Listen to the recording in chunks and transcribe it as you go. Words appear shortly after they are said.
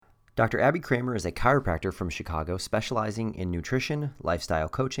Dr. Abby Kramer is a chiropractor from Chicago specializing in nutrition, lifestyle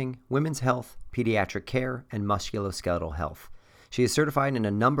coaching, women's health, pediatric care, and musculoskeletal health. She is certified in a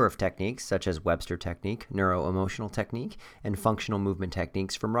number of techniques such as Webster Technique, Neuro-Emotional Technique, and Functional Movement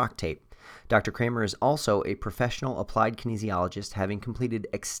Techniques from Rock Tape. Dr. Kramer is also a professional applied kinesiologist, having completed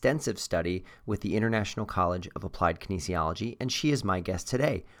extensive study with the International College of Applied Kinesiology, and she is my guest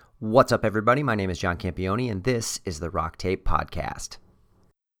today. What's up, everybody? My name is John Campione, and this is the Rock Tape Podcast.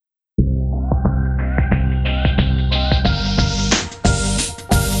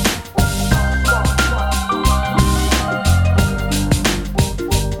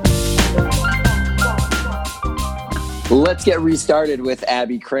 Let's get restarted with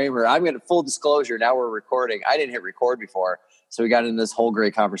Abby Kramer. I'm going to full disclosure. Now we're recording. I didn't hit record before, so we got into this whole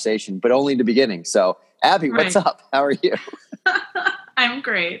great conversation, but only the beginning. So Abby, What's up? How are you? I'm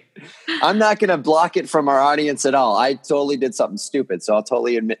great. I'm not going to block it from our audience at all. I totally did something stupid, so I'll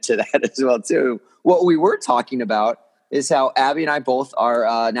totally admit to that as well too. What we were talking about is how Abby and I both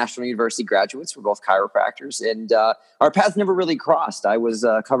are National University graduates. We're both chiropractors, and our paths never really crossed. I was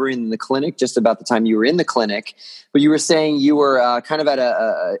covering the clinic just about the time you were in the clinic, but you were saying you were kind of at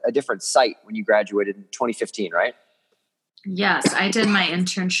a different site when you graduated in 2015, right? Yes, I did my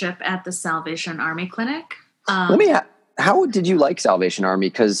internship at the Salvation Army Clinic. How did you like Salvation Army?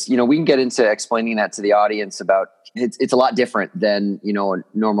 Because, we can get into explaining that to the audience about it's a lot different than,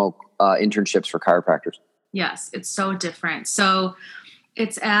 normal internships for chiropractors. Yes, it's so different. So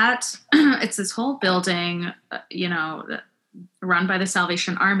it's this whole building, run by the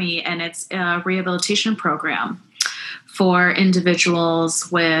Salvation Army, and it's a rehabilitation program for individuals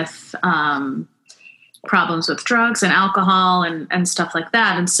with problems with drugs and alcohol and stuff like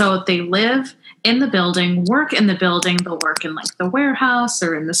that. And so they live in the building, work in the building, they'll work in like the warehouse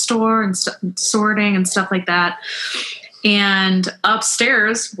or in the store and sorting and stuff like that. And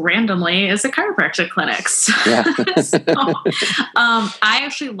upstairs, randomly, is a chiropractic clinic. Yeah. I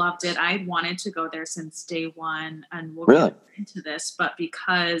actually loved it. I wanted to go there since day one, and we'll get into this. But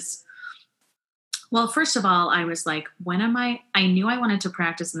because, well, first of all, I was like, I knew I wanted to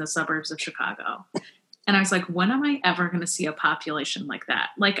practice in the suburbs of Chicago. And I was like, when am I ever going to see a population like that?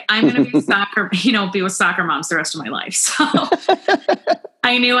 Like, I'm going to be be with soccer moms the rest of my life. So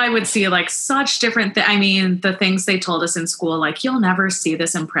I knew I would see like such different the things they told us in school, like, you'll never see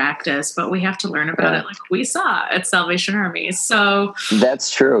this in practice, but we have to learn about it. Like we saw at Salvation Army. So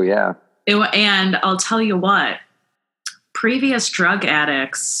that's true. Yeah. And I'll tell you what, previous drug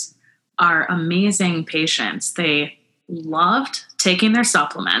addicts are amazing patients. They loved taking their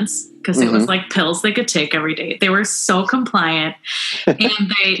supplements because it was like pills they could take every day. They were so compliant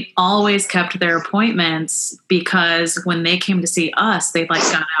and they always kept their appointments because when they came to see us, they like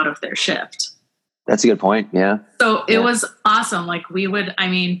got out of their shift. That's a good point. Yeah. So it was awesome. Like we would,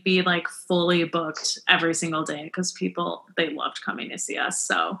 be like fully booked every single day because they loved coming to see us.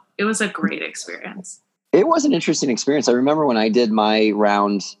 So it was a great experience. It was an interesting experience. I remember when I did my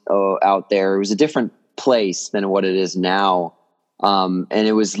round out there, it was a different place than what it is now. And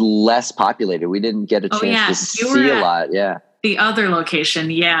it was less populated. We didn't get a chance to see a lot. Yeah. The other location,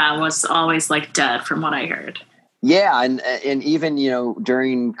 was always like dead from what I heard. Yeah. And even,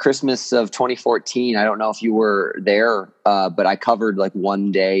 during Christmas of 2014, I don't know if you were there, but I covered like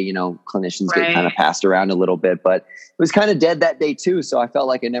one day, clinicians get kind of passed around a little bit, but it was kind of dead that day too. So I felt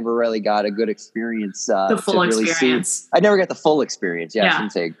like I never really got a good experience. The full experience. I never got the full experience. Yeah. I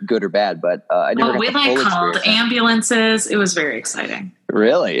shouldn't say good or bad, but I never got the full experience. We called ambulances. It was very exciting.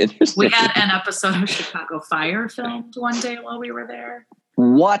 Really? Interesting. We had an episode of Chicago Fire filmed one day while we were there.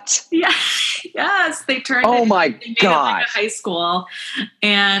 What? Yeah. Yes. They turned Oh my God. Like a high school.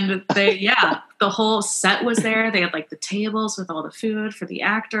 And the whole set was there. They had like the tables with all the food for the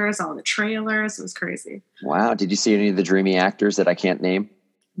actors, all the trailers. It was crazy. Wow. Did you see any of the dreamy actors that I can't name?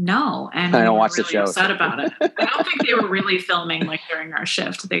 No. And I don't watch the show. Upset about it. I don't think they were really filming like during our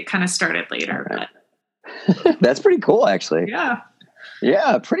shift. They kind of started later, but that's pretty cool actually. Yeah.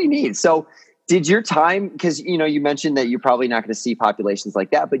 Yeah. Pretty neat. So did your time, because, you mentioned that you're probably not going to see populations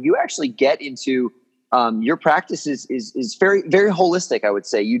like that, but you actually get into your practice is very, very holistic, I would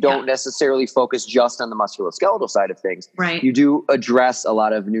say. You don't necessarily focus just on the musculoskeletal side of things. Right. You do address a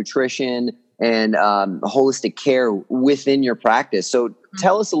lot of nutrition and holistic care within your practice. So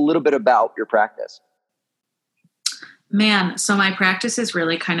tell us a little bit about your practice. Man, so my practice is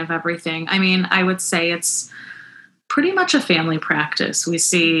really kind of everything. I would say it's pretty much a family practice. We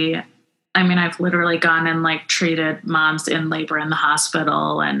see... I've literally gone and like treated moms in labor in the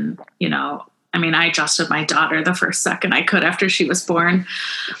hospital and, I mean, I adjusted my daughter the first second I could after she was born.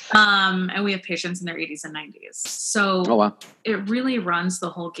 And we have patients in their 80s and 90s. So wow. It really runs the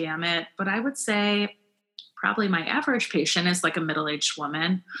whole gamut. But I would say probably my average patient is like a middle-aged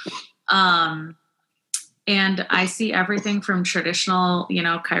woman. And I see everything from traditional,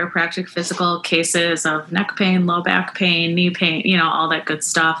 chiropractic physical cases of neck pain, low back pain, knee pain, all that good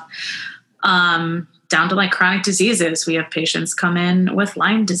stuff, down to like chronic diseases. We have patients come in with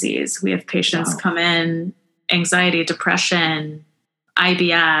Lyme disease. We have patients come in anxiety, depression,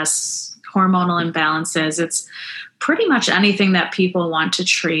 IBS, hormonal imbalances. It's pretty much anything that people want to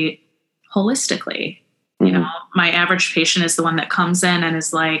treat holistically. My average patient is the one that comes in and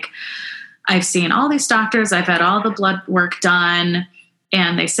is like, I've seen all these doctors, I've had all the blood work done,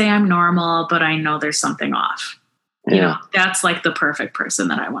 and they say I'm normal, but I know there's something off. That's like the perfect person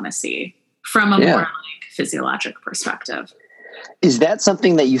that I want to see from a more like physiologic perspective. Is that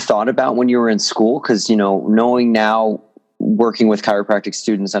something that you thought about when you were in school? Because, knowing now, working with chiropractic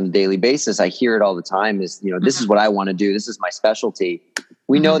students on a daily basis, I hear it all the time is, this is what I want to do. This is my specialty.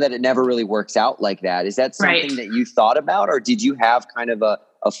 We know that it never really works out like that. Is that something that you thought about, or did you have kind of a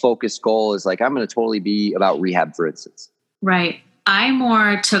focused goal is like, I'm going to totally be about rehab, for instance? Right. I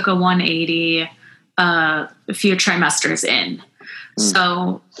more took a 180 a few trimesters in.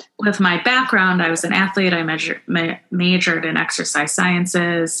 So with my background, I was an athlete. I majored in exercise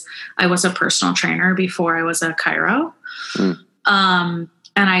sciences. I was a personal trainer before I was a chiro.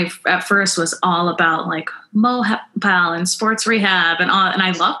 And I, at first, was all about like MoPal and sports rehab and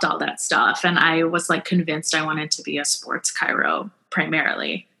I loved all that stuff. And I was like convinced I wanted to be a sports chiro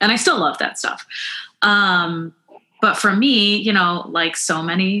primarily. And I still love that stuff. But for me, like so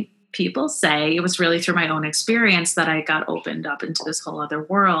many people say, it was really through my own experience that I got opened up into this whole other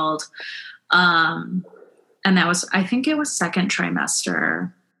world. And that was, I think it was second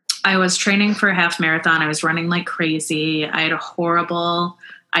trimester. I was training for a half marathon. I was running like crazy. I had a horrible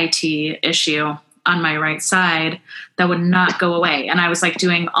IT issue on my right side that would not go away. And I was like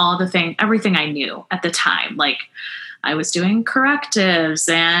doing everything I knew at the time. Like I was doing correctives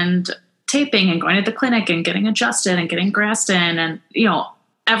and taping and going to the clinic and getting adjusted and getting grassed in and,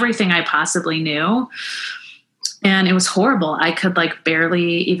 everything I possibly knew. And it was horrible. I could like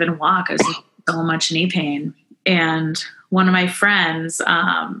barely even walk. I was in so much knee pain. And one of my friends,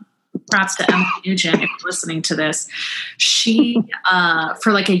 props to Emily Nugent, if you're listening to this, she,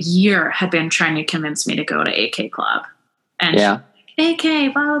 for like a year had been trying to convince me to go to AK Club. And she was like,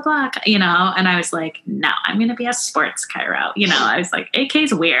 AK, blah, blah, blah, and I was like, no, I'm going to be a sports chiro. I was like,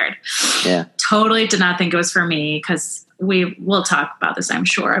 AK's weird. Yeah. Totally did not think it was for me because we'll talk about this, I'm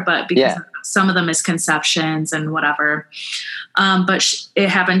sure, but because of some of the misconceptions and whatever. But it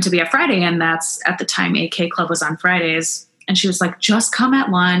happened to be a Friday, and that's at the time AK Club was on Fridays. And she was like, just come at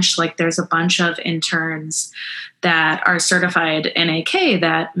lunch. Like there's a bunch of interns that are certified in AK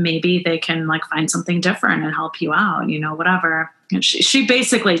that maybe they can like find something different and help you out, whatever. And she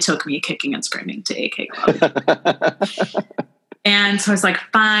basically took me kicking and screaming to AK Club. And so I was like,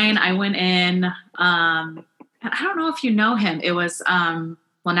 fine. I went in. I don't know if you know him. It was, now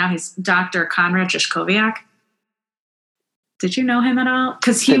he's Dr. Konrad Jishkowiak. Did you know him at all?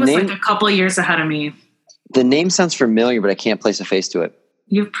 Because he was like a couple of years ahead of me. The name sounds familiar, but I can't place a face to it.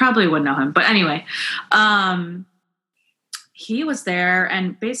 You probably would know him. But anyway, he was there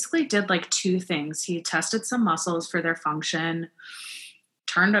and basically did like two things. He tested some muscles for their function,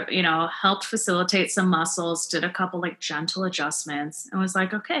 helped facilitate some muscles, did a couple like gentle adjustments, and was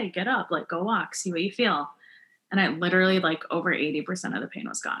like, okay, get up, like go walk, see what you feel. And I literally like over 80% of the pain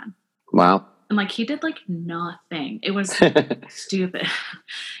was gone. Wow. And like he did like nothing. It was stupid.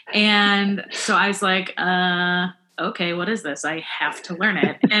 And so I was like, okay, what is this? I have to learn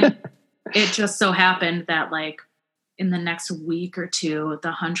it. And it just so happened that like in the next week or two,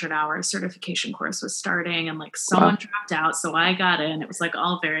 the 100-hour certification course was starting and like someone dropped out. So I got in. It was like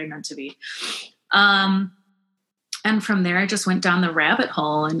all very meant to be. And from there, I just went down the rabbit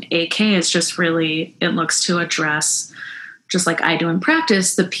hole, and AK is just really, it looks to address, just like I do in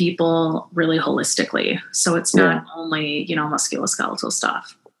practice, the people really holistically. So it's not only, musculoskeletal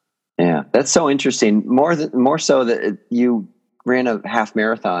stuff. Yeah, that's so interesting. More so that you ran a half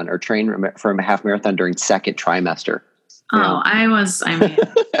marathon or trained for a half marathon during second trimester.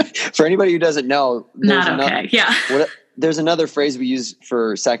 For anybody who doesn't know, there's another phrase we use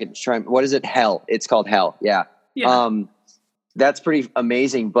for second trimester. What is it? Hell. It's called hell. Yeah. That's pretty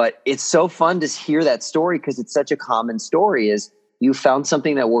amazing, but it's so fun to hear that story because it's such a common story. Is you found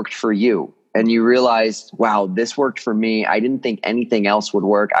something that worked for you and you realized, wow, this worked for me. I didn't think anything else would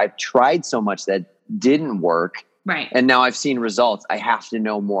work. I've tried so much that didn't work. Right. And now I've seen results. I have to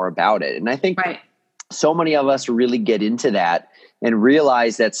know more about it. And I think so many of us really get into that and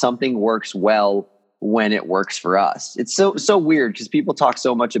realize that something works well when it works for us. It's so weird because people talk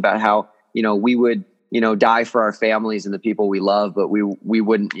so much about how, we would, die for our families and the people we love, but we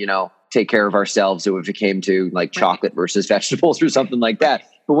wouldn't, take care of ourselves if it came to like chocolate versus vegetables or something like that.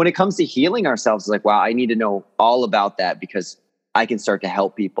 But when it comes to healing ourselves, it's like, wow, I need to know all about that because I can start to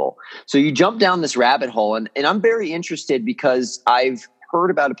help people. So you jump down this rabbit hole, and I'm very interested because I've heard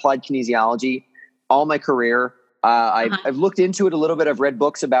about applied kinesiology all my career. I've looked into it a little bit. I've read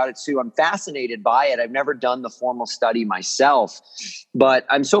books about it too. I'm fascinated by it. I've never done the formal study myself, but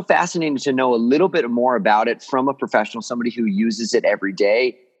I'm so fascinated to know a little bit more about it from a professional, somebody who uses it every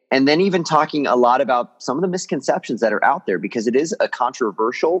day. And then even talking a lot about some of the misconceptions that are out there, because it is a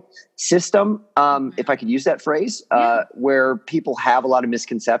controversial system, if I could use that phrase, where people have a lot of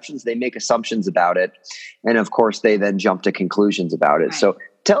misconceptions. They make assumptions about it. And of course, they then jump to conclusions about it. Right. So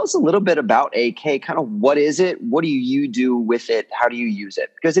tell us a little bit about AK, kind of what is it? What do you do with it? How do you use it?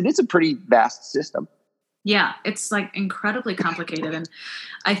 Because it is a pretty vast system. Yeah, it's like incredibly complicated. And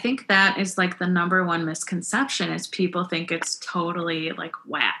I think that is like the number one misconception is people think it's totally like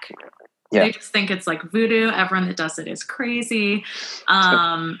whack. Yeah. They just think it's like voodoo. Everyone that does it is crazy.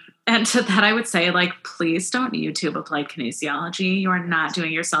 And to that, I would say, like, please don't YouTube applied kinesiology. You are not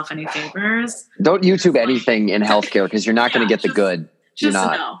doing yourself any favors. Don't YouTube anything in healthcare because you're not going to get the good. You're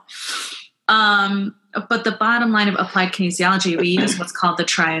not. No. But the bottom line of applied kinesiology, we use what's called the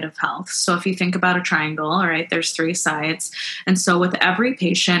triad of health. So if you think about a triangle, all right, there's 3 sides. And so with every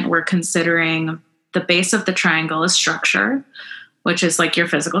patient, we're considering the base of the triangle is structure, which is like your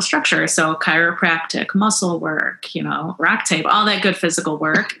physical structure. So chiropractic, muscle work, rock tape, all that good physical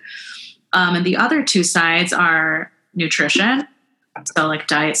work. And the other 2 sides are nutrition, so like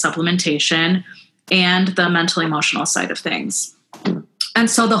diet, supplementation, and the mental emotional side of things. And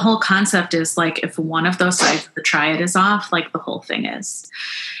so the whole concept is like, if one of those sides of the triad is off, like the whole thing is.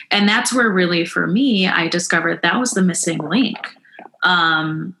 And that's where really for me, I discovered that was the missing link.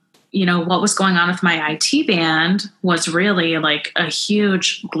 What was going on with my IT band was really like a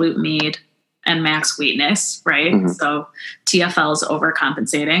huge glute-med and max weakness, right? Mm-hmm. So TFL is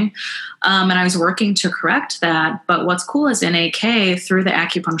overcompensating. And I was working to correct that. But what's cool is in AK, through the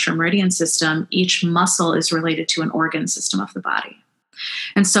acupuncture meridian system, each muscle is related to an organ system of the body.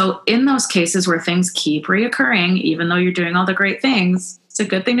 And so in those cases where things keep reoccurring, even though you're doing all the great things, it's a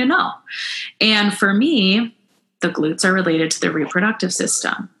good thing to know. And for me, the glutes are related to the reproductive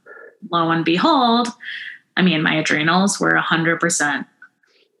system. Lo and behold, my adrenals were 100%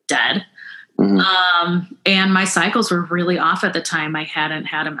 dead. Mm-hmm. And my cycles were really off at the time. I hadn't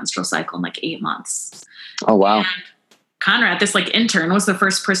had a menstrual cycle in like 8 months. Oh, wow. And Conrad, this like intern, was the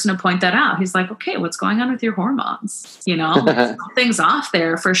first person to point that out. He's like, okay, what's going on with your hormones? Something's off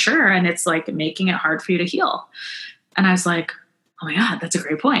there for sure. And it's like making it hard for you to heal. And I was like, oh my God, that's a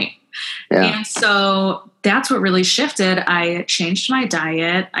great point. Yeah. And so that's what really shifted. I changed my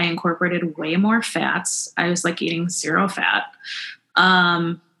diet. I incorporated way more fats. I was like eating 0 fat,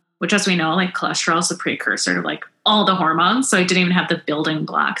 which, as we know, like cholesterol is a precursor to like all the hormones. So I didn't even have the building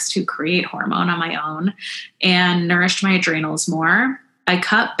blocks to create hormone on my own, and nourished my adrenals more. I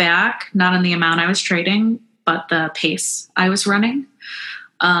cut back, not on the amount I was trading, but the pace I was running.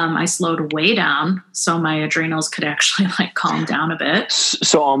 I slowed way down so my adrenals could actually like calm down a bit.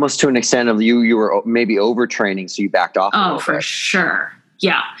 So almost to an extent of you were maybe overtraining, so you backed off. Oh, for sure.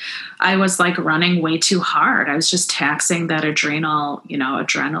 Yeah. I was like running way too hard. I was just taxing that adrenal,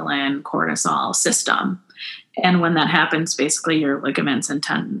 adrenaline, cortisol system. And when that happens, basically your ligaments and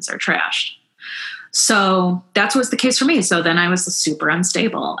tendons are trashed. So that's what's the case for me. So then I was super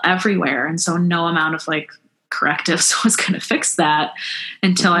unstable everywhere. And so no amount of like correctives was going to fix that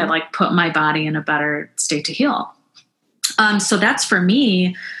until I like put my body in a better state to heal. So that's for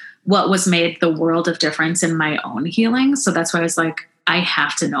me what was made the world of difference in my own healing. So that's why I was like, I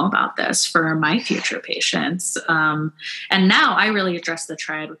have to know about this for my future patients. And now I really address the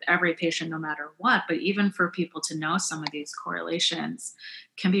triad with every patient, no matter what. But even for people to know some of these correlations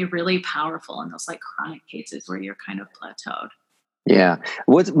can be really powerful in those like chronic cases where you're kind of plateaued. Yeah.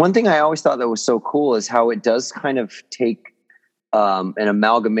 One thing I always thought that was so cool is how it does kind of take an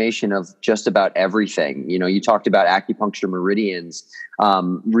amalgamation of just about everything. You talked about acupuncture meridians,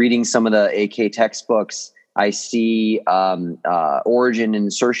 reading some of the AK textbooks. I see origin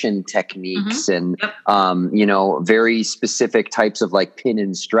insertion techniques and, very specific types of like pin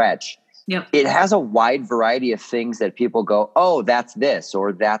and stretch. Yep. It has a wide variety of things that people go, oh, that's this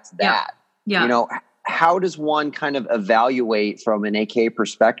or that's that. Yeah. How does one kind of evaluate from an AK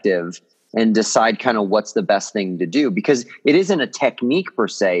perspective and decide kind of what's the best thing to do, because it isn't a technique per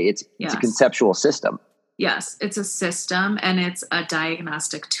se. It's a conceptual system. Yes, it's a system and it's a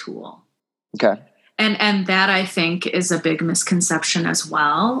diagnostic tool. Okay. And that I think is a big misconception as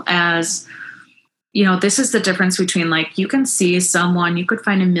well. As, this is the difference between, like, you can see someone, you could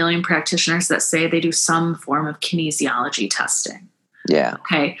find a million practitioners that say they do some form of kinesiology testing. Yeah.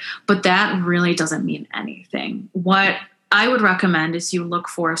 Okay. But that really doesn't mean anything. What I would recommend is you look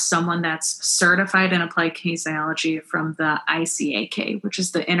for someone that's certified in applied kinesiology from the ICAK, which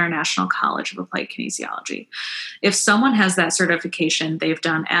is the International College of Applied Kinesiology. If someone has that certification, they've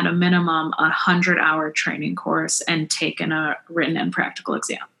done at a minimum 100-hour training course and taken a written and practical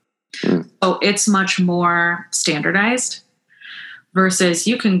exam. So it's much more standardized versus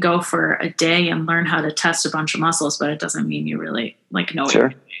you can go for a day and learn how to test a bunch of muscles, but it doesn't mean you really know what you're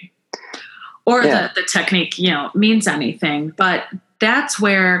doing. Or the technique, means anything. But that's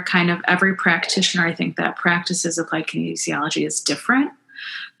where kind of every practitioner, I think, that practices applied kinesiology is different.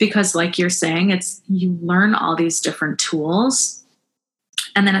 Because like you're saying, you learn all these different tools,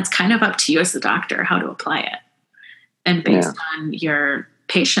 and then it's kind of up to you as the doctor how to apply it. And based on your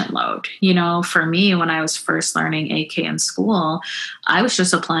patient load. For me, when I was first learning AK in school, I was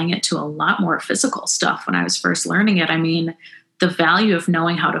just applying it to a lot more physical stuff when I was first learning it. I mean, the value of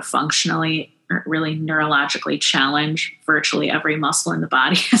knowing how to functionally or really neurologically challenge virtually every muscle in the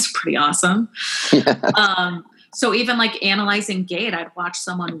body is pretty awesome. So even like analyzing gait, I'd watch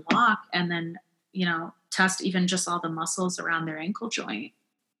someone walk and then, test even just all the muscles around their ankle joint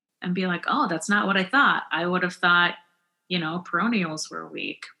and be like, oh, that's not what I thought. I would have thought, peroneals were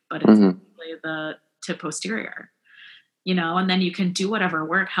weak, but it's really the tip posterior. And then you can do whatever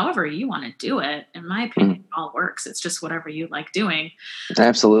work, however you want to do it. In my opinion, it all works. It's just whatever you like doing.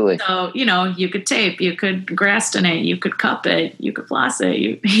 Absolutely. So, you could tape, you could grastinate, you could cup it, you could floss it,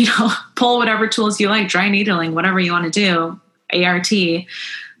 you pull whatever tools you like, dry needling, whatever you want to do, ART.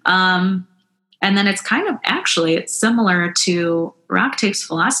 And then it's kind of it's similar to Rock Tape's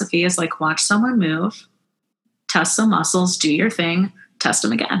philosophy is like, watch someone move, test some muscles, do your thing, test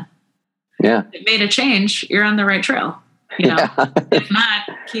them again. Yeah. If it made a change, you're on the right trail. If not,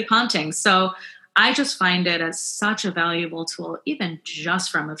 keep hunting. So I just find it as such a valuable tool, even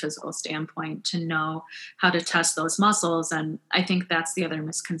just from a physical standpoint, to know how to test those muscles. And I think that's the other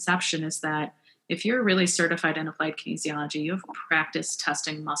misconception is that if you're really certified in applied kinesiology, you've practiced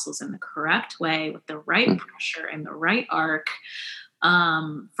testing muscles in the correct way with the right pressure and the right arc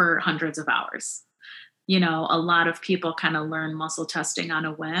for hundreds of hours. A lot of people kind of learn muscle testing on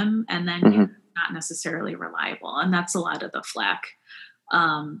a whim and then not necessarily reliable. And that's a lot of the flack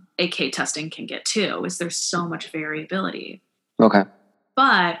AK testing can get too, is there's so much variability. Okay.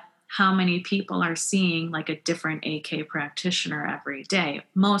 But how many people are seeing like a different AK practitioner every day?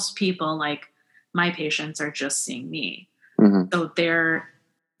 Most people, like my patients, are just seeing me. So they're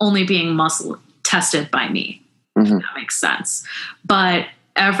only being muscle tested by me, if that makes sense. But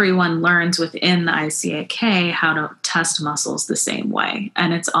everyone learns within the ICAK how to test muscles the same way.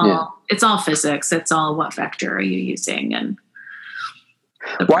 And it's all physics. It's all what vector are you using and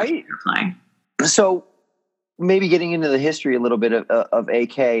the pressure you're applying. So maybe getting into the history a little bit of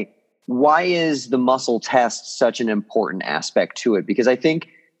AK, why is the muscle test such an important aspect to it? Because I think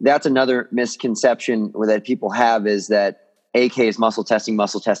that's another misconception that people have, is that AK is muscle testing.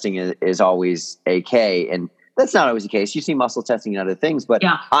 Muscle testing is always AK. And that's not always the case. You see muscle testing and other things, but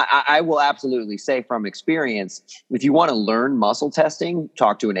I will absolutely say from experience, if you want to learn muscle testing,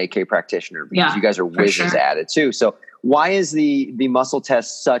 talk to an AK practitioner, because you guys are whizzes at it too. So why is the muscle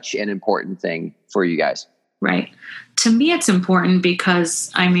test such an important thing for you guys? Right. To me, it's important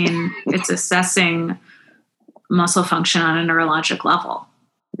because, it's assessing muscle function on a neurologic level.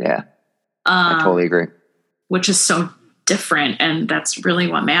 Yeah, I totally agree. Which is so different, and that's really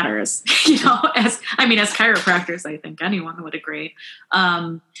what matters. As chiropractors, I think anyone would agree.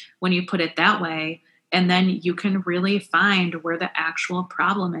 When you put it that way, and then you can really find where the actual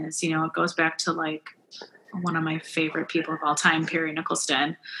problem is. It goes back to like one of my favorite people of all time, Perry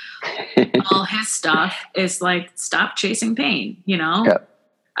Nicholson. All his stuff is like, stop chasing pain. Yep.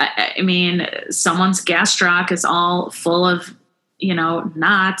 Someone's gastroc is all full of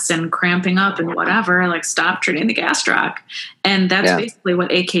knots and cramping up and whatever, like stop treating the gastroc. And that's basically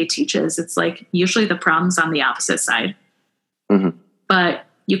what AK teaches. It's like usually the problem's on the opposite side, but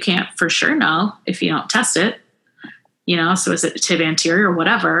you can't for sure know if you don't test it, so is it tib anterior or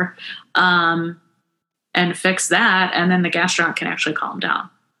whatever, and fix that. And then the gastroc can actually calm down.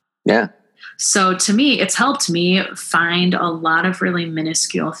 Yeah. So to me, it's helped me find a lot of really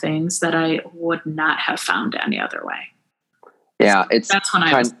minuscule things that I would not have found any other way. Yeah, that's when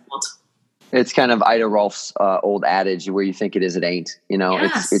I was told. It's kind of Ida Rolf's old adage, where you think it is, it ain't. You know,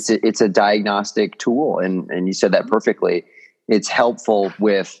 Yes. it's a diagnostic tool, and you said that perfectly. It's helpful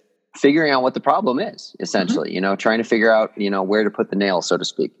with figuring out what the problem is, essentially. You know, trying to figure out, you know, where to put the nail, so to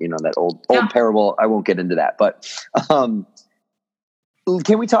speak. You know, that old parable. I won't get into that, but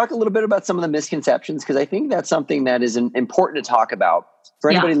can we talk a little bit about some of the misconceptions? Because I think that's something that is important to talk about for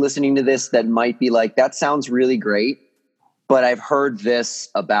anybody listening to this that might be like, that sounds really great, but I've heard this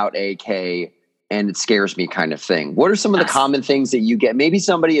about AK and it scares me, kind of thing. What are some of the common things that you get? Maybe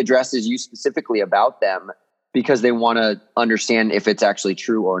somebody addresses you specifically about them because they want to understand if it's actually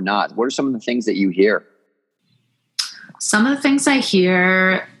true or not. What are some of the things that you hear? Some of the things I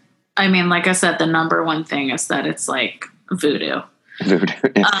hear, I mean, like I said, the number one thing is that it's like voodoo.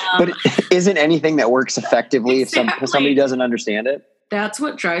 But isn't anything that works effectively if somebody doesn't understand it? That's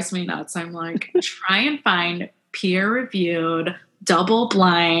what drives me nuts. I'm like, try and find peer-reviewed,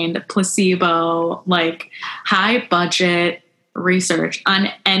 double-blind, placebo, like high-budget research on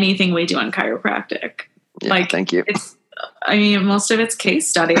anything we do in chiropractic. Yeah, like, thank you. I mean, most of it's case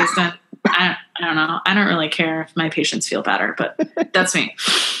studies, and I don't know. I don't really care if my patients feel better, but that's me.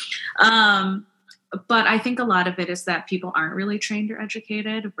 But I think a lot of it is that people aren't really trained or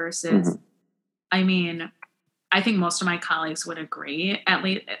educated versus, I mean, I think most of my colleagues would agree. At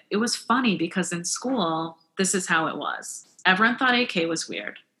least it was funny because in school, this is how it was. Everyone thought AK was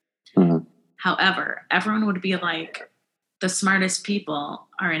weird. However, everyone would be like, the smartest people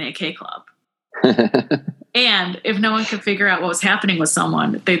are in AK club. And if no one could figure out what was happening with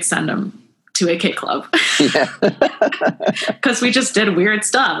someone, they'd send them to AK club. Because we just did weird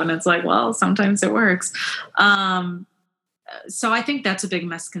stuff. And it's like, well, sometimes it works. So I think that's a big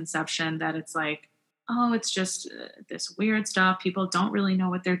misconception, that it's like, oh, it's just this weird stuff. People don't really know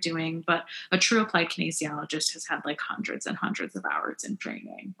what they're doing. But a true applied kinesiologist has had like hundreds and hundreds of hours in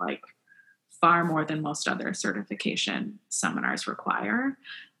training, like far more than most other certification seminars require.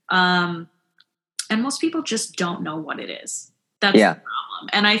 And most people just don't know what it is. That's the problem.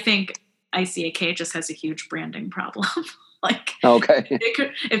 And I think ICAK just has a huge branding problem. Like,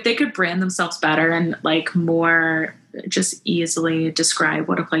 if they could brand themselves better and like more just easily describe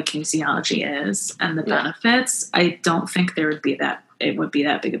what applied kinesiology is and the benefits, I don't think it would be that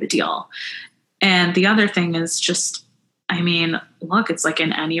big of a deal. And the other thing is just, I mean, look, it's like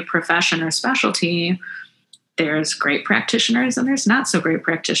in any profession or specialty, there's great practitioners and there's not so great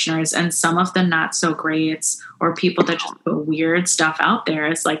practitioners. And some of the not so greats, or people that just put weird stuff out there,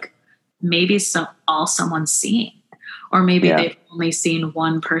 is like maybe all someone's seeing. Or maybe they've only seen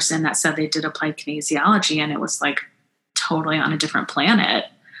one person that said they did applied kinesiology and it was like totally on a different planet.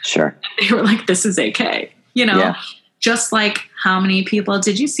 Sure. They were like, this is AK. You know, just like how many people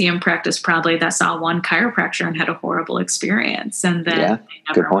did you see in practice probably that saw one chiropractor and had a horrible experience and then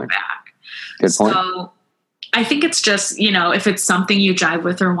they never went back. Good point. So I think it's just, you know, if it's something you jive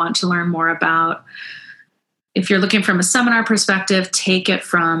with or want to learn more about, if you're looking from a seminar perspective, take it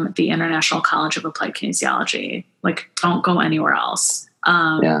from the International College of Applied Kinesiology. Like, don't go anywhere else.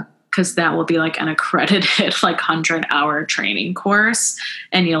 Because that will be like an accredited, like 100-hour training course,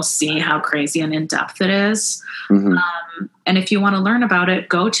 and you'll see how crazy and in-depth it is. And if you want to learn about it,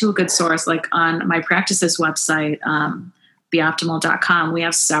 go to a good source. Like on my practice's website, beoptimal.com, we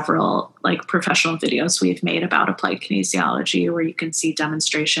have several like professional videos we've made about applied kinesiology where you can see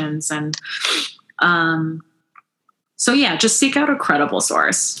demonstrations and, so yeah, just seek out a credible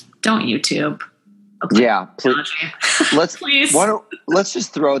source. Don't YouTube. Please. Let's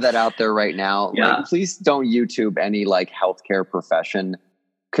just throw that out there right now. Yeah. Like, please don't YouTube any like healthcare profession,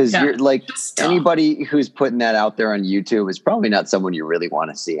 because you're like, anybody who's putting that out there on YouTube is probably not someone you really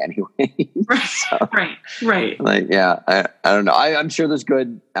want to see anyway. Right. Like, I don't know. I'm sure there's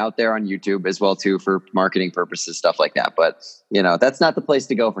good out there on YouTube as well too for marketing purposes, stuff like that. But you know, that's not the place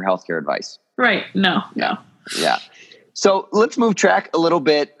to go for healthcare advice. Right. No. Yeah. So let's move track a little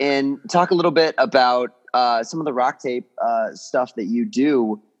bit and talk a little bit about some of the rock tape stuff that you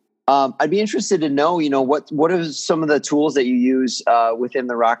do. I'd be interested to know, you know, what are some of the tools that you use within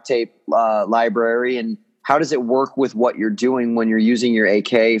the rock tape library, and how does it work with what you're doing when you're using your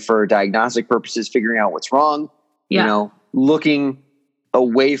AK for diagnostic purposes, figuring out what's wrong, you know, looking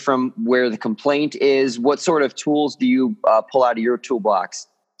away from where the complaint is? What sort of tools do you pull out of your toolbox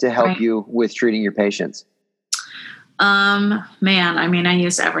to help you with treating your patients? Man, I mean, I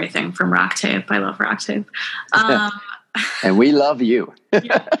use everything from rock tape. I love rock tape. And we love you.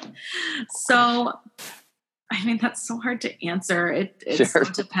 So, I mean, that's so hard to answer. It so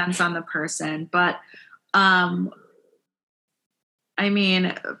depends on the person, but, I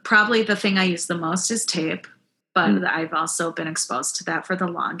mean, probably the thing I use the most is tape. but I've also been exposed to that for the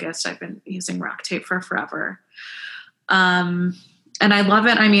longest. I've been using rock tape for forever. And I love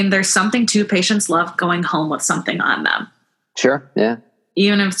it. I mean, there's something to patients love going home with something on them. Sure. Yeah.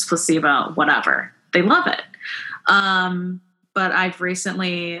 Even if it's placebo, whatever, they love it. But I've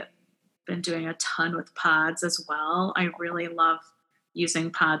recently been doing a ton with pods as well. I really love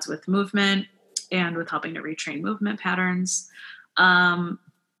using pods with movement and with helping to retrain movement patterns.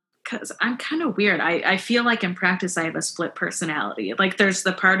 Because I'm kind of weird. I feel like in practice I have a split personality. Like there's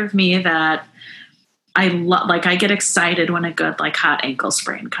the part of me that I love, like I get excited when a good like hot ankle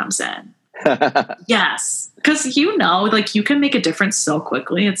sprain comes in. Yes. Because like you can make a difference so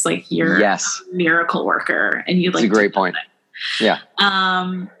quickly. It's like you're a miracle worker and you like. It's a great point. Yeah.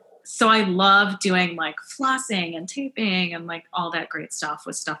 So I love doing like flossing and taping and like all that great stuff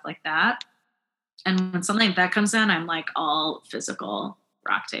with stuff like that. And when something like that comes in, I'm like all physical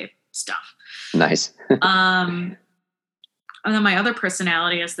rock tape stuff. Nice. And then my other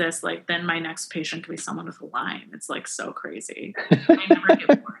personality is this, like, then my next patient can be someone with Lyme. It's like so crazy. I never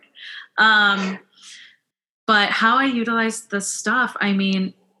get bored. But how I utilize the stuff, I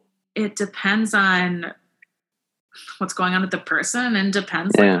mean, it depends on what's going on with the person and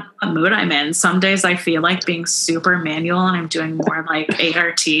depends like, on the mood I'm in. Some days I feel like being super manual and I'm doing more like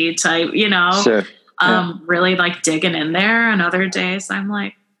ART type, Sure. Really like digging in there. And other days I'm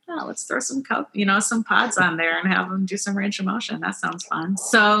like, yeah, let's throw some some pods on there and have them do some range of motion. That sounds fun.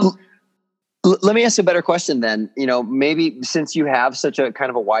 So let me ask a better question then. Maybe since you have such a kind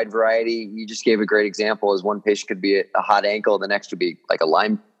of a wide variety, you just gave a great example as one patient could be a hot ankle. The next would be like a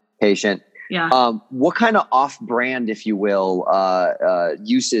Lyme patient. Yeah. What kind of off-brand, if you will,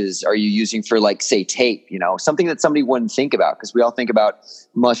 uses are you using for, like, say, tape? Something that somebody wouldn't think about, because we all think about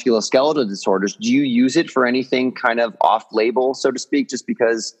musculoskeletal disorders. Do you use it for anything kind of off-label, so to speak? Just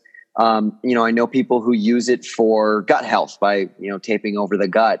because, I know people who use it for gut health by taping over the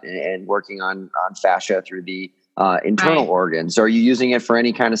gut and working on fascia through the internal organs. Are you using it for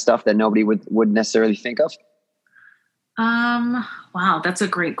any kind of stuff that nobody would necessarily think of? Wow, that's a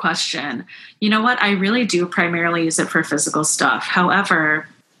great question. You know what? I really do primarily use it for physical stuff. However,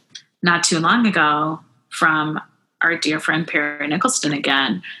 not too long ago, from our dear friend Perry Nicholson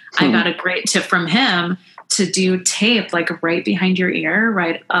again, I got a great tip from him to do tape like right behind your ear,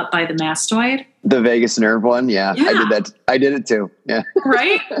 right up by the mastoid. The vagus nerve one. Yeah. I did that. I did it too. Yeah.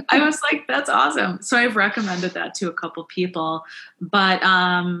 Right. I was like, that's awesome. So I've recommended that to a couple people, but,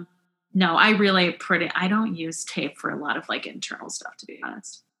 no, I don't use tape for a lot of like internal stuff, to be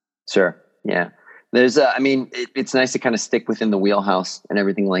honest. Sure. Yeah. There's it's nice to kind of stick within the wheelhouse and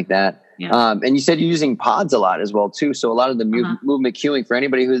everything like that. Yeah. And you said you're using pods a lot as well too. So a lot of the movement cueing, for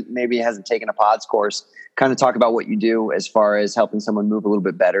anybody who maybe hasn't taken a pods course, kind of talk about what you do as far as helping someone move a little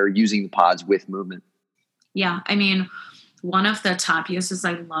bit better using the pods with movement. Yeah. I mean, one of the top uses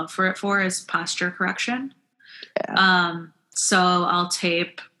I love for is posture correction. Yeah. So I'll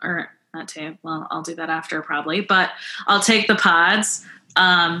tape or not tape. Well, I'll do that after probably, but I'll take the pods,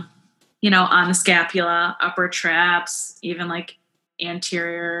 on the scapula, upper traps, even like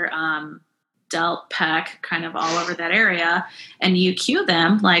anterior, delt, pec, kind of all over that area. And you cue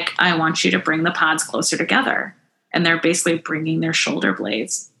them, like, I want you to bring the pods closer together. And they're basically bringing their shoulder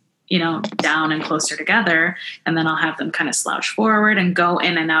blades, down and closer together. And then I'll have them kind of slouch forward and go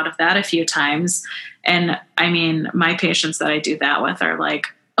in and out of that a few times. And I mean, my patients that I do that with are like,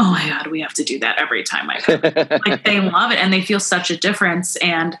 oh my God, we have to do that every time I come. Like they love it and they feel such a difference.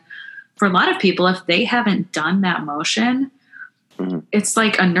 And for a lot of people, if they haven't done that motion, it's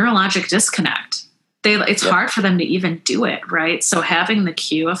like a neurologic disconnect. It's hard for them to even do it, right? So having the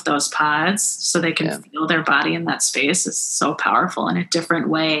cue of those pods so they can feel their body in that space is so powerful in a different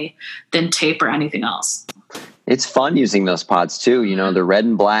way than tape or anything else. It's fun using those pods too. The red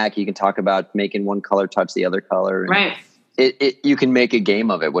and black, you can talk about making one color touch the other color. Right. You can make a game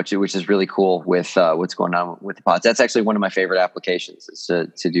of it, which is really cool with what's going on with the pods. That's actually one of my favorite applications is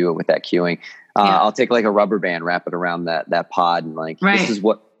to do it with that cueing. I'll take like a rubber band, wrap it around that pod, and like this is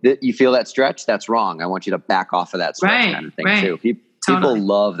what you feel that stretch. That's wrong. I want you to back off of that stretch kind of thing too. People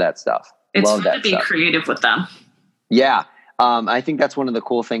love that stuff. It's fun to be creative with them. Yeah. I think that's one of the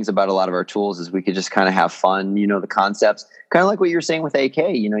cool things about a lot of our tools is we could just kind of have fun, the concepts, kind of like what you were saying with AK,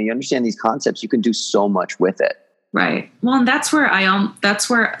 you understand these concepts, you can do so much with it. Right. Well, and that's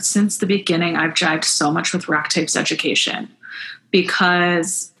where since the beginning, I've jived so much with rock tapes education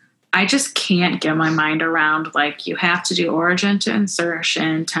because I just can't get my mind around, like, you have to do origin to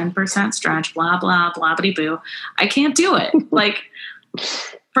insertion, 10% stretch, blah, blah, blah, bitty boo. I can't do it. Like,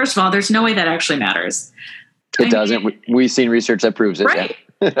 first of all, there's no way that actually matters. It doesn't. We've seen research that proves it. Right.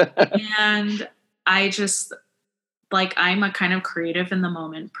 Yeah. And like, I'm a kind of creative in the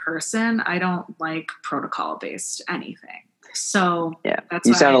moment person. I don't like protocol based anything. So yeah, that's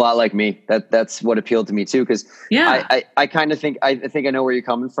you sound a lot like me. That's what appealed to me too. Cause I kind of think, I think I know where you're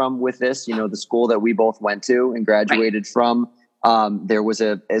coming from with this, you know, the school that we both went to and graduated from, there was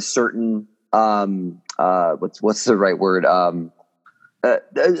a certain, what's the right word?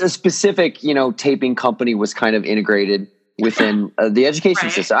 A specific, you know, taping company was kind of integrated within the education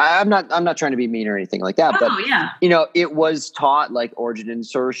system. I'm not trying to be mean or anything like that, but you know, it was taught like origin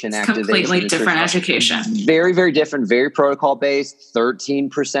insertion, it's activation, completely different education. Very, very different, very protocol based,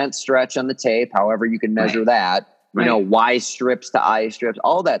 13% stretch on the tape. However you can measure that, you know, Y strips to I strips,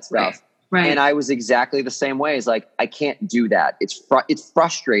 all that stuff. Right. And I was exactly the same way. It's like, I can't do that. It's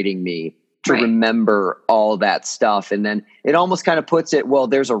frustrating me to remember all that stuff. And then it almost kind of puts it, well,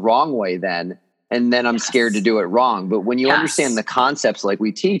 there's a wrong way then. And then I'm scared to do it wrong. But when you understand the concepts like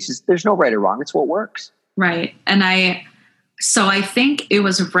we teach, there's no right or wrong. It's what works. Right. And so I think it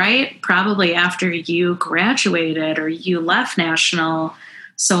was right probably after you graduated or you left National.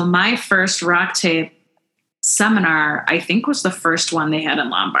 So my first rock tape seminar, I think, was the first one they had in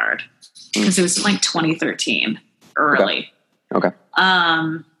Lombard, because it was like 2013 early. Okay.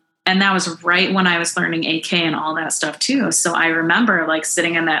 And that was right when I was learning AK and all that stuff too. So I remember like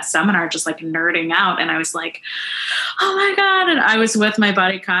sitting in that seminar, just like nerding out. And I was like, oh my God. And I was with my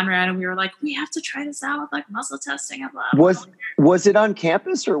buddy Conrad and we were like, we have to try this out with like muscle testing and blah, blah. Was it on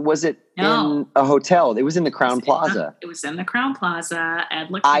campus or was it in a hotel? It was in the Crown Plaza. It was in the Crown Plaza. Ed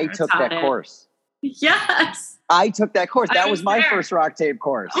LaCura I took that course. Yes. I took that course. That was my first rock tape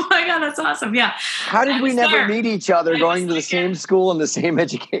course. Oh my God, that's awesome. Yeah. How did we never meet each other going to the same school and the same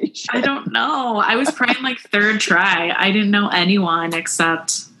education? I don't know. I was probably like third try. I didn't know anyone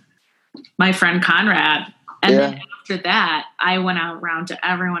except my friend Conrad. And then after that, I went out around to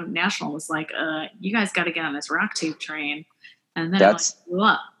everyone at National, was like, you guys got to get on this rock tape train. And then I blew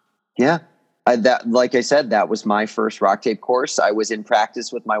up. Yeah. Like I said, that was my first rock tape course. I was in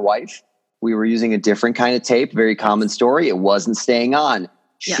practice with my wife. We were using a different kind of tape, very common story. It wasn't staying on.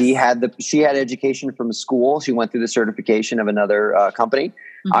 Yes. She had education from a school. She went through the certification of another company.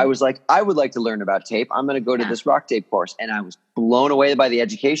 Mm-hmm. I was like, I would like to learn about tape. I'm going to go to this rock tape course. And I was blown away by the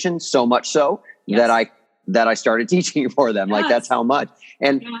education, so much so that I started teaching for them. Like, that's how much.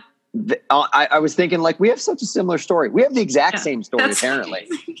 And I was thinking, like, we have such a similar story. We have the exact same story, apparently.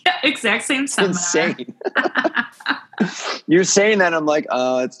 Exact same seminar. Insane. You're saying that, I'm like,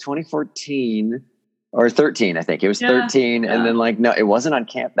 it's 2014 or 13, I think. It was 13. And then, like, no, it wasn't on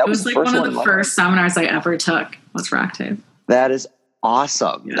camp. That was the first one of the first seminars I ever took was rock tape. That is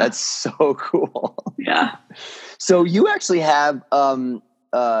awesome. Yeah. That's so cool. Yeah. So you actually have, I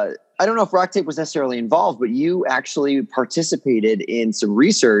don't know if rock tape was necessarily involved, but you actually participated in some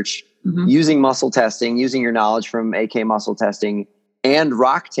research using muscle testing, using your knowledge from AK muscle testing and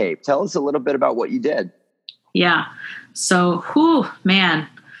rock tape. Tell us a little bit about what you did. Yeah. So, man,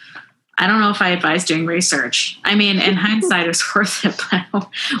 I don't know if I advise doing research. I mean, in hindsight, it was worth it, but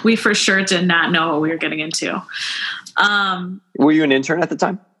we for sure did not know what we were getting into. Were you an intern at the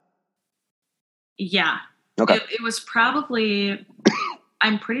time? Yeah. Okay. It was probably,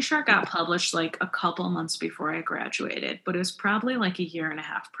 I'm pretty sure it got published like a couple months before I graduated, but it was probably like a 1.5 year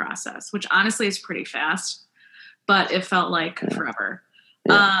process, which honestly is pretty fast, but it felt like forever.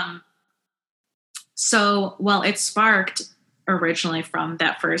 Yeah. It sparked originally from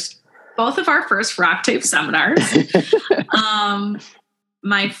both of our first rock tape seminars.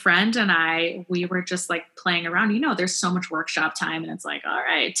 My friend and I, we were just like playing around. You know, there's so much workshop time and it's like, all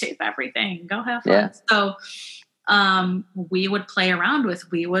right, tape everything, go have fun. Yeah. So we would play around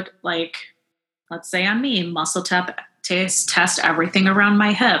we would like, let's say on me, muscle test everything around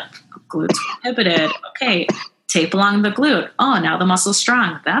my hip. Glutes inhibited. Okay. Tape along the glute. Oh, now the muscle's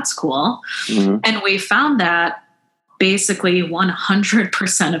strong. That's cool. Mm-hmm. And we found that basically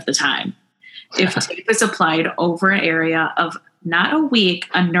 100% of the time, if tape is applied over an area of not a weak,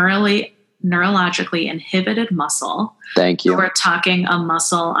 a neurologically inhibited muscle. Thank you. So we're talking a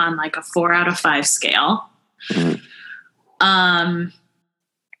muscle on like a 4 out of 5 scale. Mm-hmm.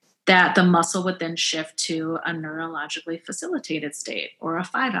 That the muscle would then shift to a neurologically facilitated state or a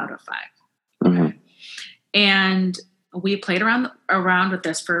 5 out of 5. Mm-hmm. And we played around with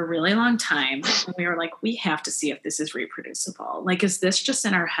this for a really long time. And we were like, we have to see if this is reproducible. Like, is this just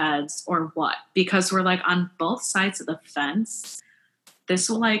in our heads or what? Because we're like on both sides of the fence. This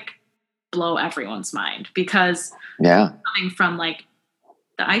will like blow everyone's mind because coming from like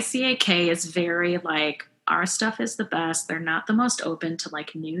the ICAK is very like, our stuff is the best. They're not the most open to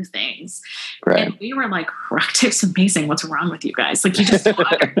like new things. Right. And we were like, rock tape's amazing. What's wrong with you guys? Like you just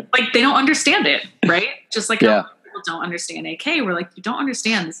like they don't understand it, right? Just like how people people don't understand AK. We're like, you don't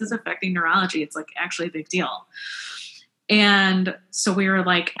understand. This is affecting neurology. It's like actually a big deal. And so we were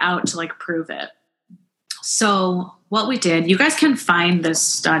like out to like prove it. So what we did, you guys can find this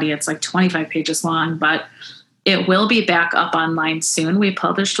study. It's like 25 pages long, but it will be back up online soon. We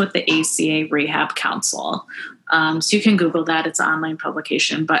published with the ACA Rehab Council. So you can Google that. It's an online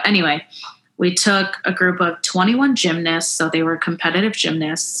publication. But anyway, we took a group of 21 gymnasts. So they were competitive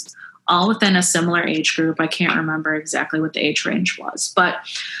gymnasts, all within a similar age group. I can't remember exactly what the age range was. But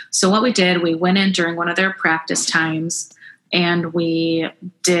so what we did, we went in during one of their practice times and we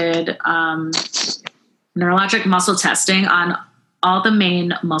did neurologic muscle testing on all the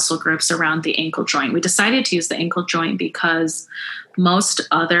main muscle groups around the ankle joint. We decided to use the ankle joint because most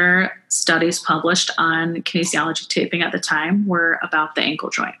other studies published on kinesiology taping at the time were about the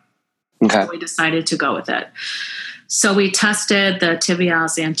ankle joint. Okay. So we decided to go with it. So we tested the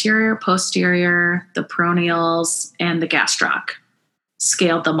tibials anterior, posterior, the peroneals, and the gastroc.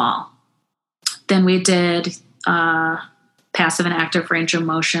 Scaled them all. Then we did passive and active range of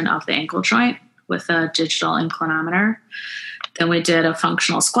motion of the ankle joint with a digital inclinometer. Then we did a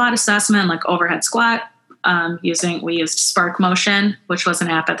functional squat assessment, like overhead squat. We used Spark Motion, which was an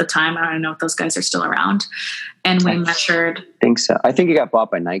app at the time. I don't know if those guys are still around. And we measured. I think so. I think it got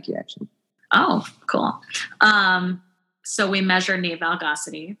bought by Nike, actually. Oh, cool. So we measured knee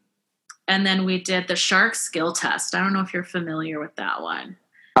valgosity. And then we did the Shark skill test. I don't know if you're familiar with that one.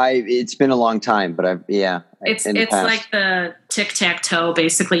 It's been a long time, but It's like the tic-tac-toe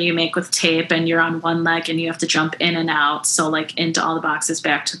basically you make with tape, and you're on one leg and you have to jump in and out. So like into all the boxes,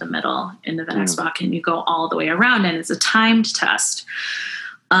 back to the middle, into the next box, and you go all the way around, and it's a timed test.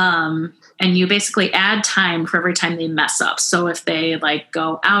 And you basically add time for every time they mess up. So if they like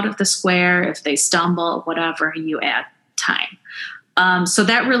go out of the square, if they stumble, whatever, you add time. So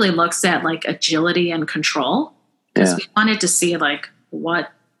that really looks at like agility and control, because we wanted to see like what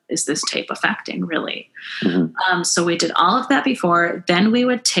is this tape affecting really? Mm-hmm. So we did all of that before. Then we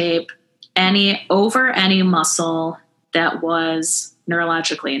would tape any muscle that was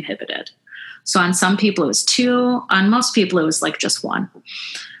neurologically inhibited. So on some people it was 2. On most people it was like just 1.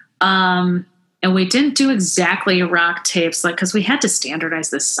 And we didn't do exactly rock tapes, like because we had to standardize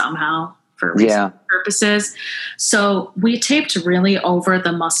this somehow for research purposes. So we taped really over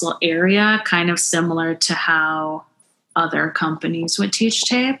the muscle area, kind of similar to how other companies would teach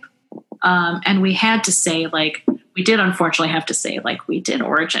tape. And we had to say, like, we did unfortunately have to say, like, we did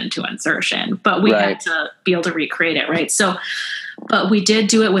origin to insertion, but we had to be able to recreate it, right? So, but we did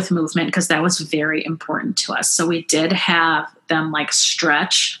do it with movement because that was very important to us. So we did have them, like,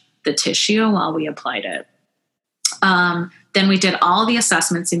 stretch the tissue while we applied it. Then we did all the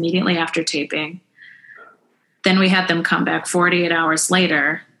assessments immediately after taping. Then we had them come back 48 hours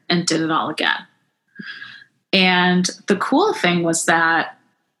later and did it all again. And the cool thing was that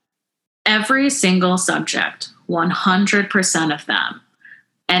every single subject, 100% of them,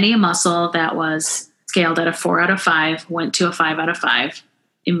 any muscle that was scaled at a 4 out of 5 went to a 5 out of 5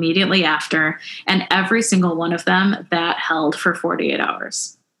 immediately after. And every single one of them that held for 48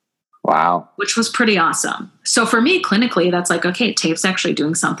 hours. Wow. Which was pretty awesome. So for me, clinically, that's like, okay, tape's actually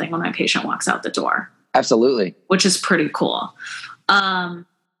doing something when my patient walks out the door. Absolutely. Which is pretty cool.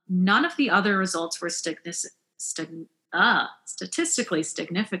 None of the other results were statistically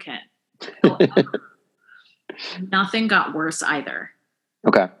significant. However, nothing got worse either.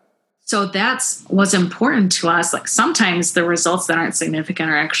 Okay. So that's what's important to us. Like sometimes the results that aren't significant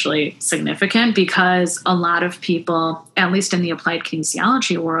are actually significant because a lot of people, at least in the applied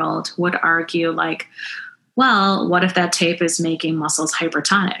kinesiology world, would argue like, well, what if that tape is making muscles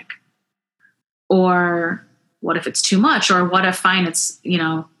hypertonic? Or what if it's too much? Or what if, fine, it's,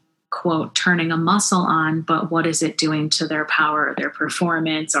 quote, turning a muscle on, but what is it doing to their power, their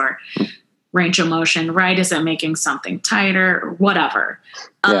performance, or range of motion, right? Is it making something tighter or whatever?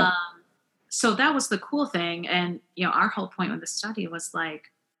 Yeah. So that was the cool thing. And, our whole point with the study was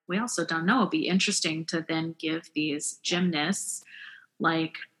like, we also don't know. It'd be interesting to then give these gymnasts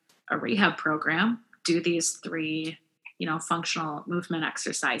like a rehab program, do these 3, functional movement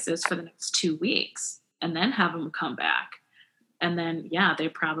exercises for the next 2 weeks and then have them come back. And then, they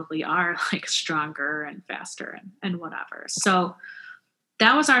probably are like stronger and faster and whatever. So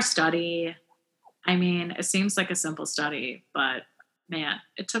that was our study. I mean, it seems like a simple study, but man,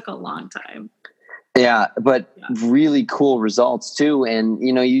 it took a long time. Yeah, but really cool results too. And,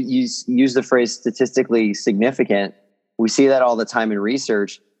 you use the phrase statistically significant. We see that all the time in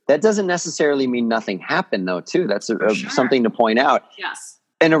research. That doesn't necessarily mean nothing happened though, too. That's something to point out. Yes.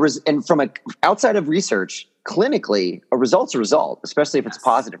 And from outside of research, clinically, a result's a result, especially if it's a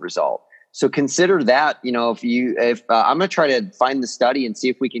positive result. So consider that, if I'm going to try to find the study and see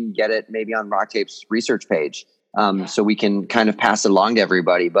if we can get it maybe on RockTape's research page, so we can kind of pass it along to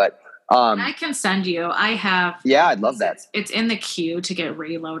everybody. But I can send you. I have. Yeah, I'd love that. It's in the queue to get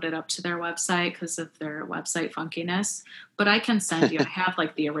reloaded up to their website because of their website funkiness. But I can send you. I have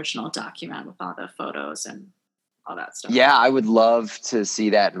like the original document with all the photos and all that stuff. Yeah, I would love to see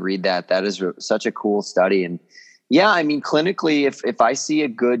that and read that. That is such a cool study. And yeah, I mean, clinically, if I see a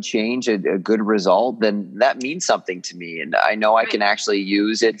good change, a good result, then that means something to me. And I know I can actually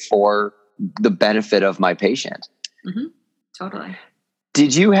use it for the benefit of my patient. Mm-hmm. Totally.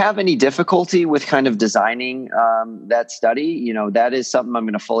 Did you have any difficulty with kind of designing that study? That is something I'm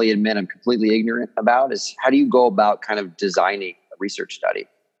going to fully admit I'm completely ignorant about, is how do you go about kind of designing a research study?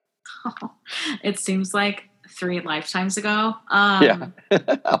 It seems like 3 lifetimes ago.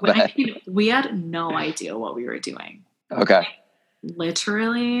 We had no idea what we were doing. Okay. Like,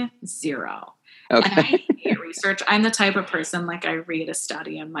 literally zero. Okay. And I hate research. I'm the type of person, like, I read a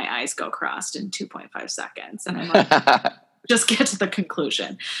study and my eyes go crossed in 2.5 seconds. And I'm like, just get to the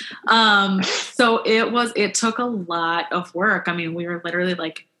conclusion. So it took a lot of work. I mean, we were literally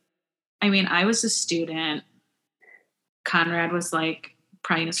like, I was a student. Conrad was like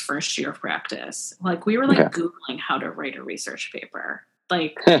probably in his first year of practice. Like, we were like Googling how to write a research paper.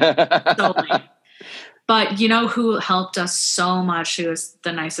 Like, so lame. But you know who helped us so much, who is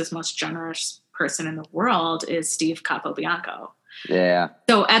the nicest, most generous person in the world, is Steve Capobianco. Yeah.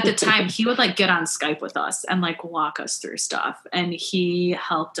 So at the time, he would like get on Skype with us and like walk us through stuff. And he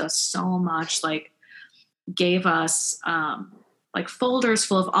helped us so much, like gave us like folders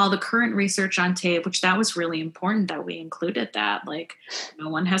full of all the current research on tape, which that was really important that we included that. Like, no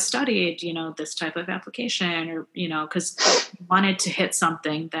one has studied, this type of application, or, because we wanted to hit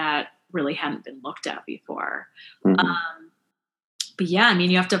something that really hadn't been looked at before. Mm-hmm. But yeah,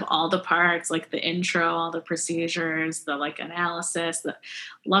 you have to have all the parts, like the intro, all the procedures, the like analysis.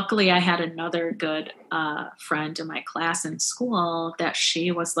 Luckily, I had another good friend in my class in school that she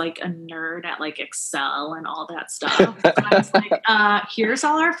was like a nerd at like Excel and all that stuff. So I was like, here's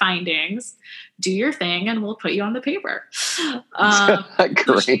all our findings. Do your thing, and we'll put you on the paper. So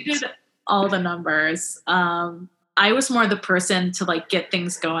she did all the numbers. I was more the person to like get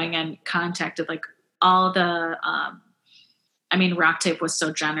things going and contacted like all the. RockTape was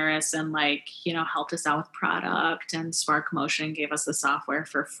so generous and like, helped us out with product, and Spark Motion gave us the software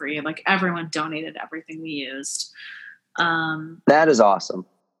for free. Like, everyone donated everything we used. That is awesome.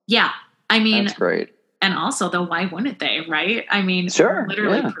 Yeah. That's great. And also though, why wouldn't they? Right. Sure,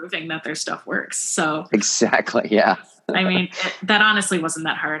 literally proving that their stuff works. So exactly. Yeah. That honestly wasn't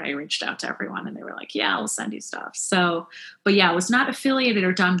that hard. I reached out to everyone and they were like, yeah, I'll send you stuff. So, but yeah, it was not affiliated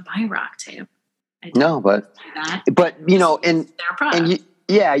or done by RockTape. No, but you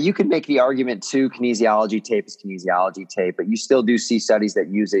could make the argument too. Kinesiology tape is kinesiology tape, but you still do see studies that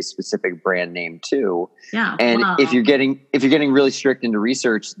use a specific brand name too. Yeah. And if you're getting really strict into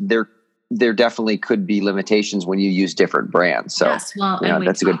research, there definitely could be limitations when you use different brands. So yes, and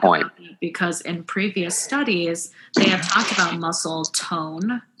that's a good point. Because in previous studies, they have talked about muscle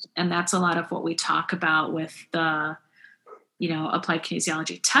tone, and that's a lot of what we talk about with the applied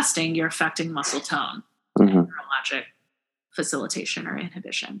kinesiology testing. You're affecting muscle tone, and neurologic facilitation or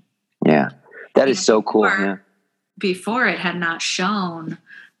inhibition. Yeah, that is so cool. Yeah. Before, it had not shown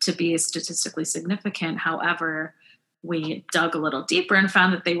to be statistically significant. However, we dug a little deeper and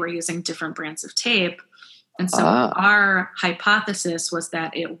found that they were using different brands of tape. And so our hypothesis was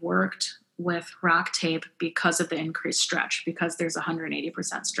that it worked with RockTape because of the increased stretch, because there's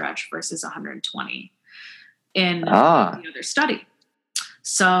 180% stretch versus 120 in the other study.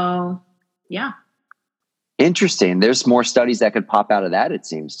 So, yeah. Interesting. There's more studies that could pop out of that, it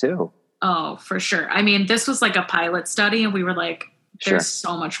seems, too. Oh, for sure. This was like a pilot study, and we were like, there's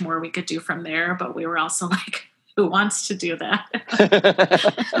so much more we could do from there. But we were also like, who wants to do that?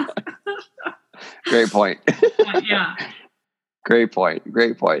 Great point. Yeah. Great point.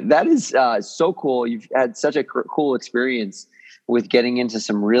 That is so cool. You've had such a cool experience with getting into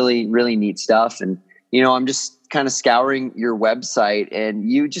some really, really neat stuff. And, I'm just kind of scouring your website, and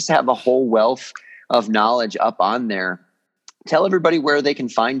you just have a whole wealth of knowledge up on there. Tell everybody where they can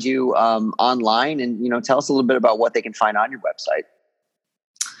find you online, and, tell us a little bit about what they can find on your website.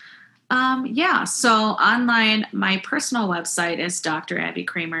 So online, my personal website is Dr. Abby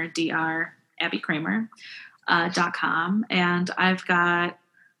Kramer, drabbykramer.com. And I've got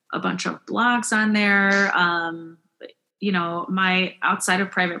a bunch of blogs on there. My outside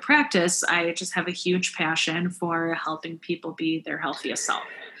of private practice, I just have a huge passion for helping people be their healthiest self.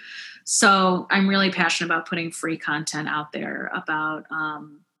 So I'm really passionate about putting free content out there about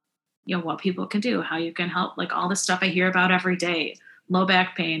what people can do, how you can help, like all the stuff I hear about every day, low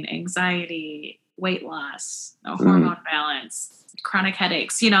back pain, anxiety, weight loss, hormone balance, chronic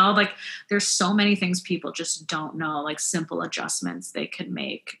headaches, like there's so many things people just don't know, like simple adjustments they can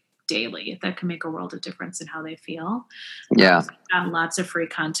make daily that can make a world of difference in how they feel. Yeah. So I've got lots of free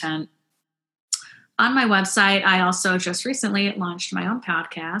content on my website. I also just recently launched my own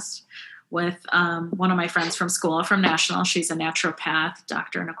podcast with one of my friends from school, from National. She's a naturopath,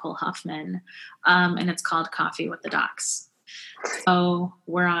 Dr. Nicole Huffman, and it's called Coffee with the Docs. So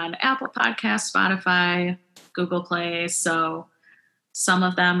we're on Apple Podcasts, Spotify, Google Play. So some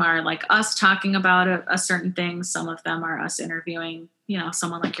of them are like us talking about a certain thing. Some of them are us interviewing,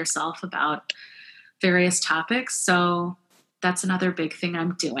 someone like yourself about various topics. So that's another big thing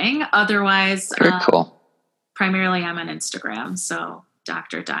I'm doing. Otherwise, very cool. Primarily I'm on Instagram. So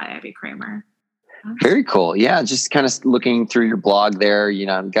Dr.Abby Kramer. Very cool. Yeah. Just kind of looking through your blog there,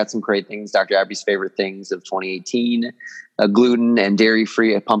 got some great things. Dr. Abby's favorite things of 2018, a gluten and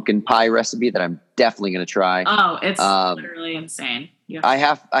dairy-free pumpkin pie recipe that I'm definitely going to try. Oh, it's literally insane. I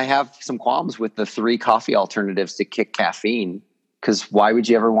have some qualms with the 3 coffee alternatives to kick caffeine, because why would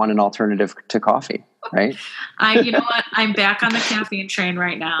you ever want an alternative to coffee? Right. You know what? I'm back on the caffeine train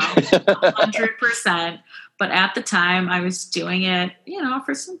right now. 100%. But at the time I was doing it,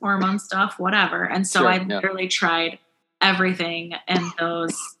 for some hormone stuff, whatever. And so I literally tried everything, and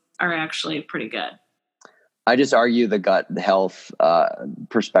those are actually pretty good. I just argue the gut health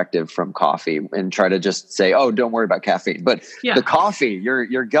perspective from coffee and try to just say, oh, don't worry about caffeine. But the coffee,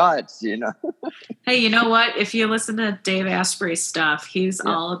 your gut, Hey, you know what? If you listen to Dave Asprey's stuff, he's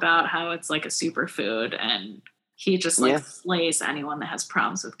all about how it's like a superfood, and he just slays anyone that has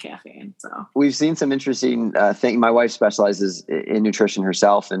problems with caffeine. So we've seen some interesting thing. My wife specializes in nutrition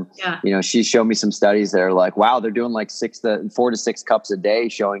herself, and she showed me some studies that are like, wow, they're doing like 4 to 6 cups a day,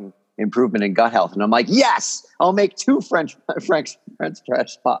 showing improvement in gut health. And I'm like, yes, I'll make 2 French press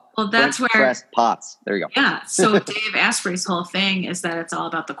pots. Well, that's French press pots. There you go. Yeah. So Dave Asprey's whole thing is that it's all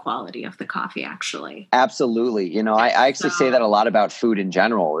about the quality of the coffee, actually. Absolutely. I actually say that a lot about food in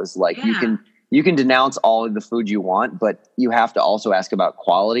general, is like, you can denounce all of the food you want, but you have to also ask about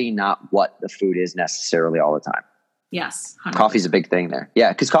quality, not what the food is necessarily all the time. Yes. 100%. Coffee's a big thing there.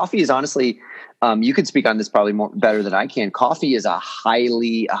 Yeah. Because coffee is honestly, you could speak on this probably better than I can. Coffee is a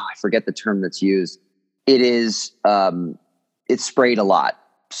highly, I forget the term that's used. It is, it's sprayed a lot.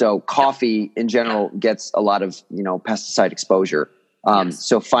 So coffee in general gets a lot of, pesticide exposure.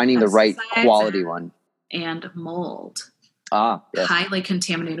 So finding the right quality one. And mold. Yes. Highly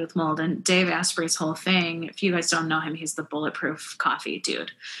contaminated with mold. And Dave Asprey's whole thing, if you guys don't know him, he's the bulletproof coffee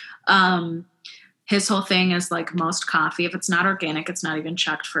dude. His whole thing is like, most coffee, if it's not organic, it's not even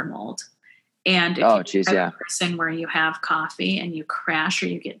checked for mold. And if you're a person where you have coffee and you crash or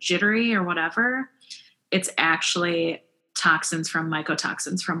you get jittery or whatever, it's actually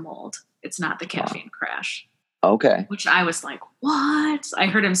mycotoxins from mold. It's not the caffeine crash. Okay. Which I was like, what? I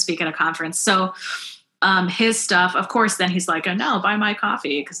heard him speak at a conference. So his stuff, of course, then he's like, oh, no, buy my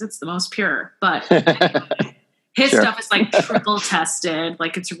coffee because it's the most pure. But his stuff is like triple tested.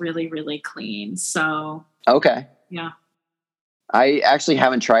 Like, it's really, really clean. So. Okay. Yeah. I actually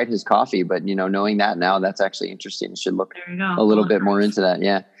haven't tried his coffee, but knowing that now, that's actually interesting. I should look a little bit more into that.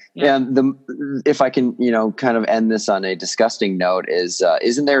 Yeah. If I can, kind of end this on a disgusting note,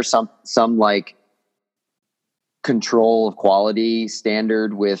 isn't there some like control of quality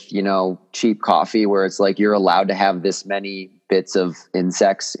standard with, cheap coffee where it's like you're allowed to have this many bits of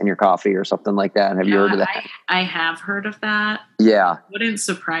insects in your coffee or something like that? Have you heard of that? I have heard of that. Yeah. Wouldn't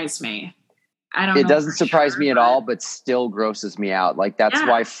surprise me. I don't know. It doesn't surprise me at all, but still grosses me out. Like, that's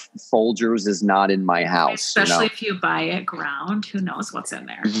why Folgers is not in my house. Especially if you buy it ground, who knows what's in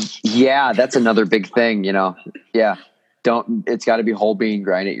there? Yeah, that's another big thing, Yeah. It's got to be whole bean,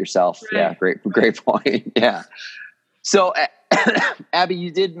 grind it yourself. Right. Yeah, great point. Yeah. So, Abby, you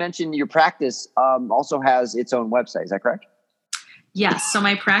did mention your practice also has its own website. Is that correct? Yes. So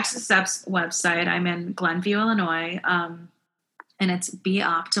my practice website, I'm in Glenview, Illinois, and it's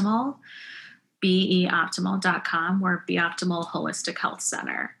BeOptimal. BeOptimal.com. We're BeOptimal Holistic Health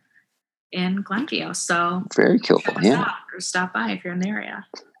Center in Glenview. So very cool. Yeah. Or stop by if you're in the area.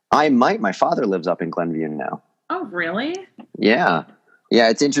 I might. My father lives up in Glenview now. Oh, really? Yeah. Yeah.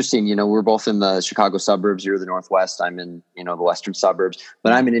 It's interesting. We're both in the Chicago suburbs. You're the Northwest. I'm in, the Western suburbs,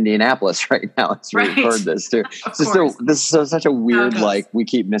 but I'm in Indianapolis right now. It's really heard this too. This is such a weird, we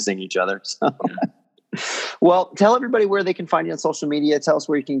keep missing each other. So. Yeah. Well, tell everybody where they can find you on social media. Tell us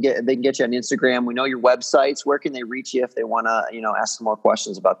where they can get you on Instagram. We know your websites. Where can they reach you if they want to, ask some more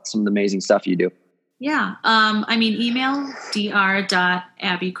questions about some of the amazing stuff you do? Yeah. Email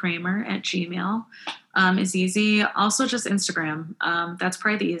dr.abbykramer@gmail is easy. Also just Instagram. That's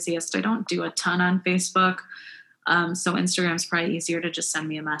probably the easiest. I don't do a ton on Facebook. So Instagram's probably easier to just send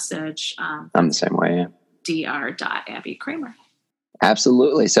me a message. I'm the same way. Yeah. dr.abbykramer.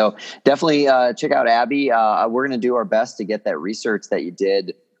 Absolutely. So definitely check out Abby. We're going to do our best to get that research that you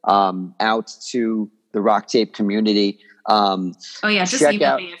did out to the Rock Tape community. Just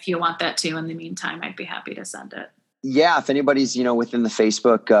email me if you want that too. In the meantime, I'd be happy to send it. Yeah, if anybody's within the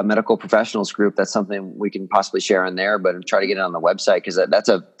Facebook medical professionals group, that's something we can possibly share in there. But try to get it on the website because that's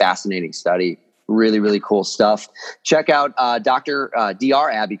a fascinating study. Really, really cool stuff. Check out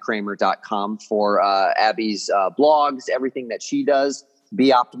drabbykramer.com for Abby's blogs, everything that she does.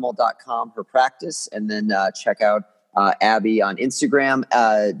 Beoptimal.com, her practice, and then check out Abby on Instagram,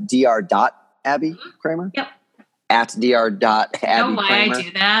 dr.abbykramer. Yep. At dr.abbykramer. You know why I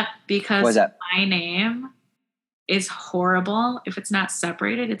do that? Because that? My name is horrible. If it's not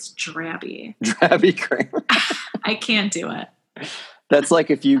separated, it's Drabby. Drabby Kramer. I can't do it. That's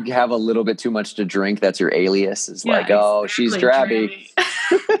like if you have a little bit too much to drink, that's your alias. It's exactly. She's Drabby.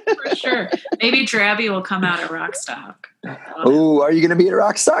 For sure. Maybe Drabby will come out at Rockstock. Oh, are you going to be at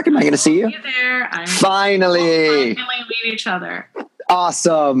Rockstock? Am I going to see you? Be there. Finally. We'll meet each other.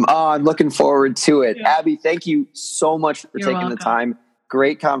 Awesome. Oh, I'm looking forward to it. Yeah. Abby, thank you so much for taking the time.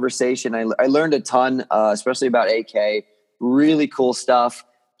 Great conversation. I learned a ton, especially about AK. Really cool stuff.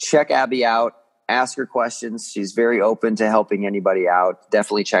 Check Abby out. Ask her questions. She's very open to helping anybody out.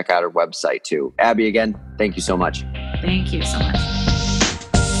 Definitely check out her website too. Abby, again, thank you so much. Thank you so much.